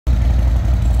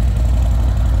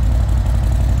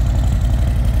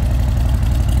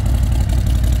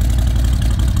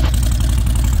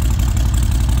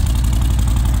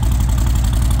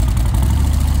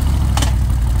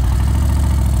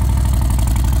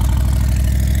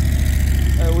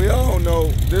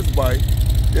this bike.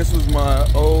 This was my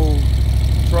old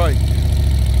trike.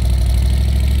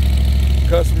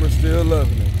 Customers still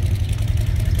loving it.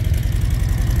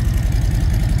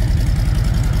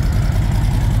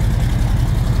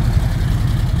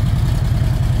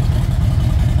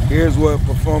 Here's what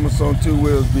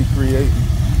Performanceon2wheels be creating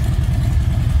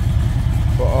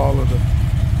for all of the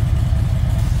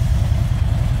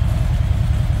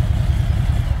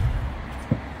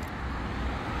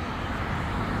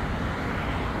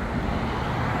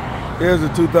Here's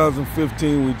a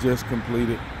 2015 we just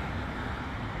completed.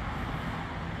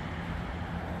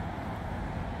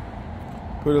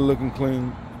 Pretty looking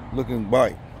clean looking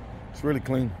bike. It's really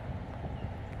clean.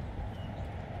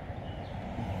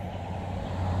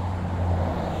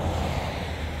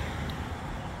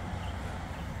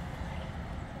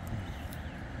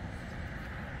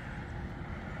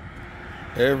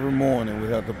 Every morning we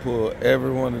have to pull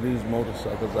every one of these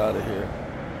motorcycles out of here.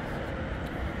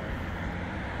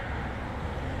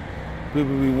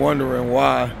 People be wondering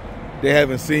why they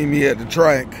haven't seen me at the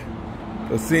track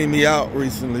or seen me out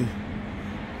recently.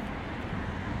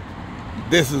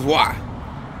 This is why.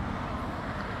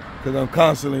 Because I'm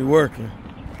constantly working.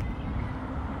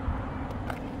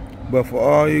 But for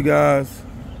all you guys,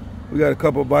 we got a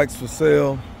couple bikes for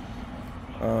sale.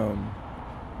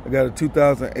 I got a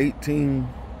 2018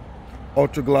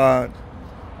 Ultra Glide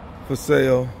for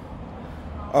sale.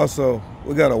 Also,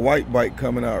 we got a white bike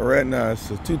coming out right now.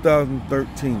 It's a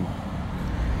 2013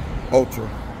 Ultra.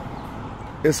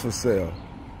 It's for sale.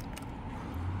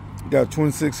 Got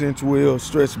 26-inch wheels,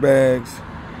 stretch bags,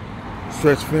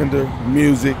 stretch fender,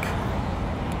 music.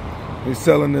 We're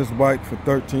selling this bike for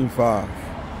 $13,500.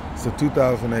 It's a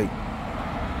 2008.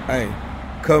 Hey,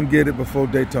 come get it before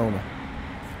Daytona.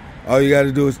 All you got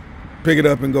to do is pick it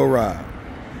up and go ride.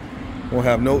 Won't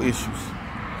have no issues.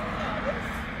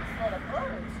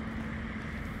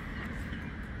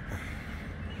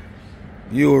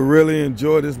 You will really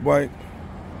enjoy this bike.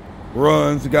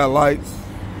 Runs, got lights,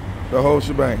 the whole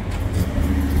shebang.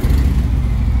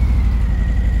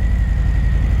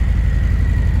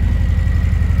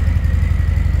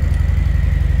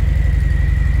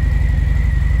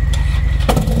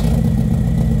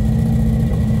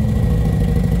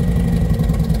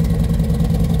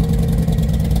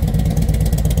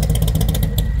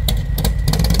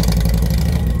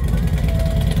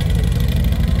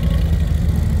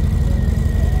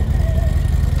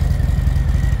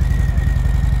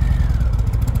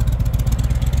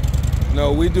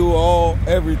 No, we do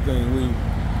everything.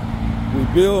 We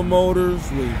build motors,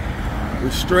 we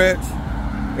stretch.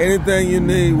 Anything you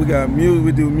need, we got music,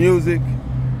 we do music.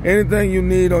 Anything you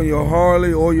need on your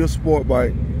Harley or your sport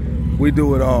bike, we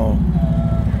do it all.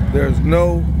 There's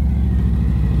no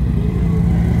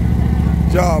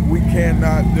job we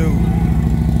cannot do.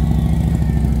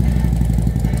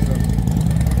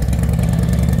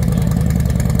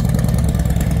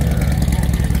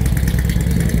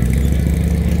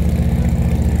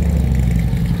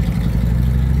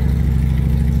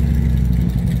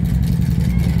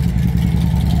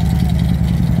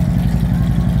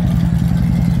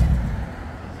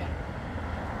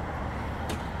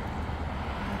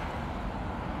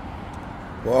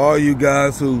 For all you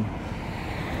guys who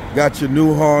got your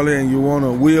new Harley and you want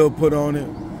a wheel put on it,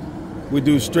 we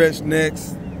do stretch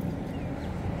necks,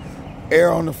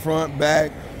 air on the front,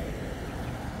 back.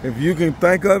 If you can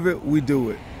think of it, we do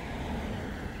it.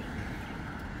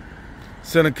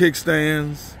 Center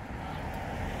kickstands,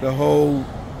 the whole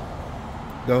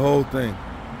thing.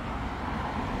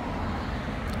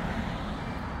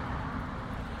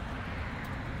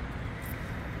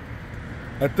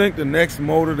 I think the next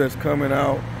motor that's coming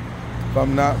out, if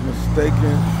I'm not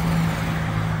mistaken,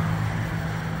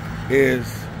 is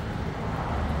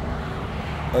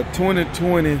a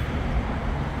 2020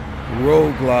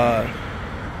 Road Glide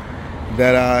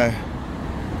that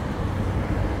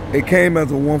it came as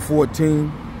a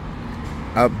 114.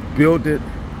 I built it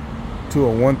to a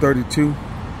 132,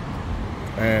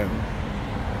 and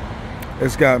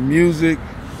it's got music,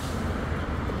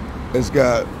 it's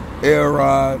got air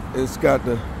ride, it's got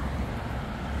the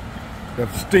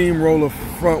steamroller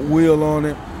front wheel on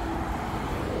it.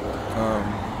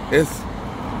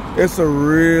 It's a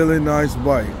really nice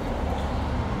bike.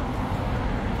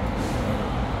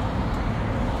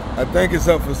 I think it's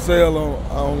up for sale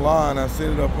online. I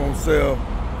seen it up on sale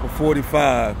for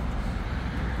 $45.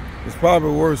 It's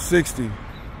probably worth $60,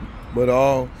 but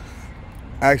all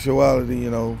actuality,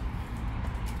 you know,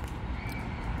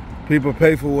 people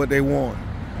pay for what they want.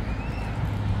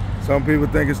 Some people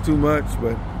think it's too much,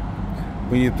 but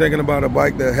when you're thinking about a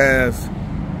bike that has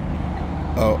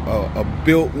a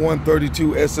built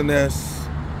 132 SNS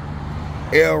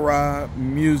air ride,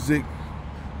 music.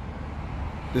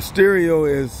 The stereo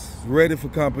is ready for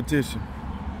competition.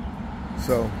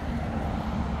 So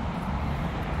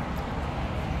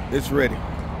it's ready.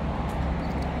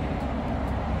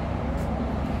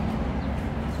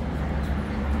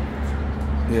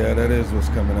 Yeah, that is what's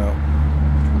coming out.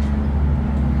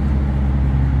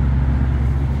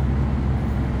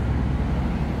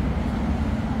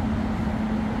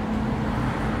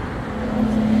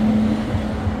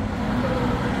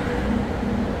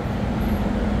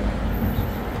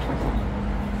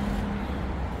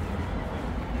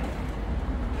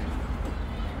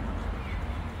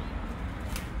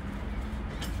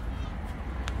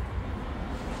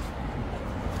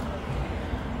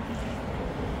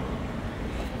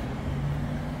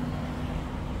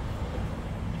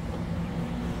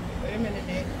 Wait a minute,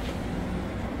 Nick.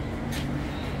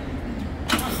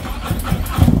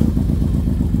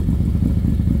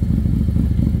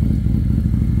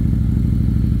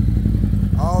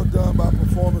 All done by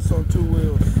Performance on 2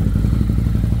 wheels.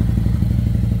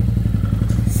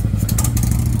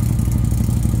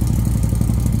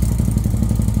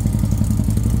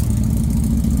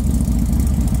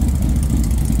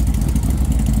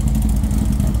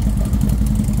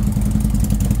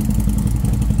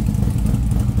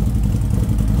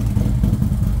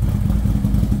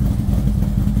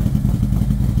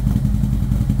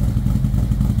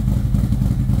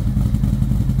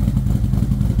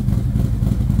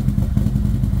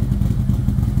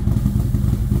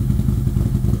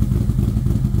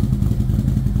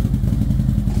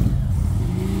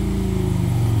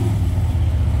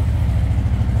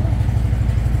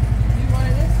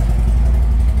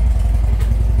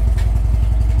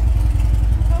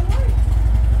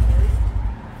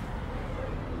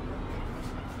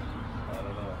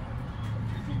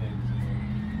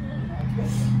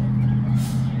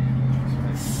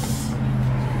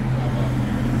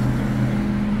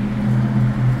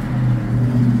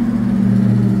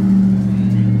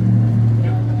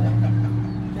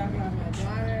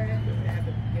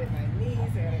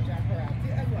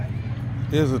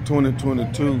 Here's a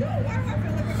 2022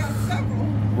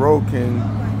 Road King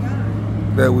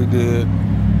that we did.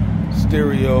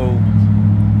 Stereo,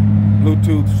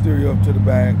 Bluetooth stereo up to the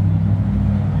back.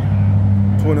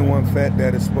 21 Fat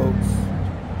Daddy spokes.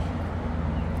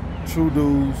 True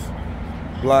Dudes,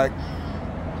 black.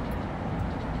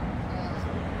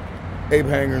 Ape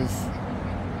hangers.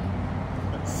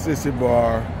 Sissy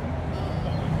bar.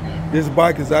 This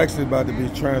bike is actually about to be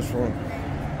transformed.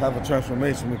 Have a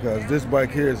transformation because this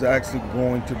bike here is actually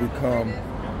going to become,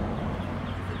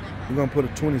 we're going to put a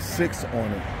 26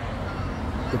 on it.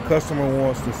 The customer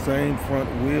wants the same front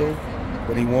wheel,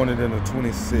 but he wanted it in a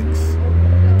 26.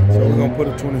 So we're going to put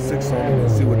a 26 on it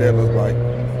and see what that looks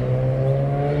like.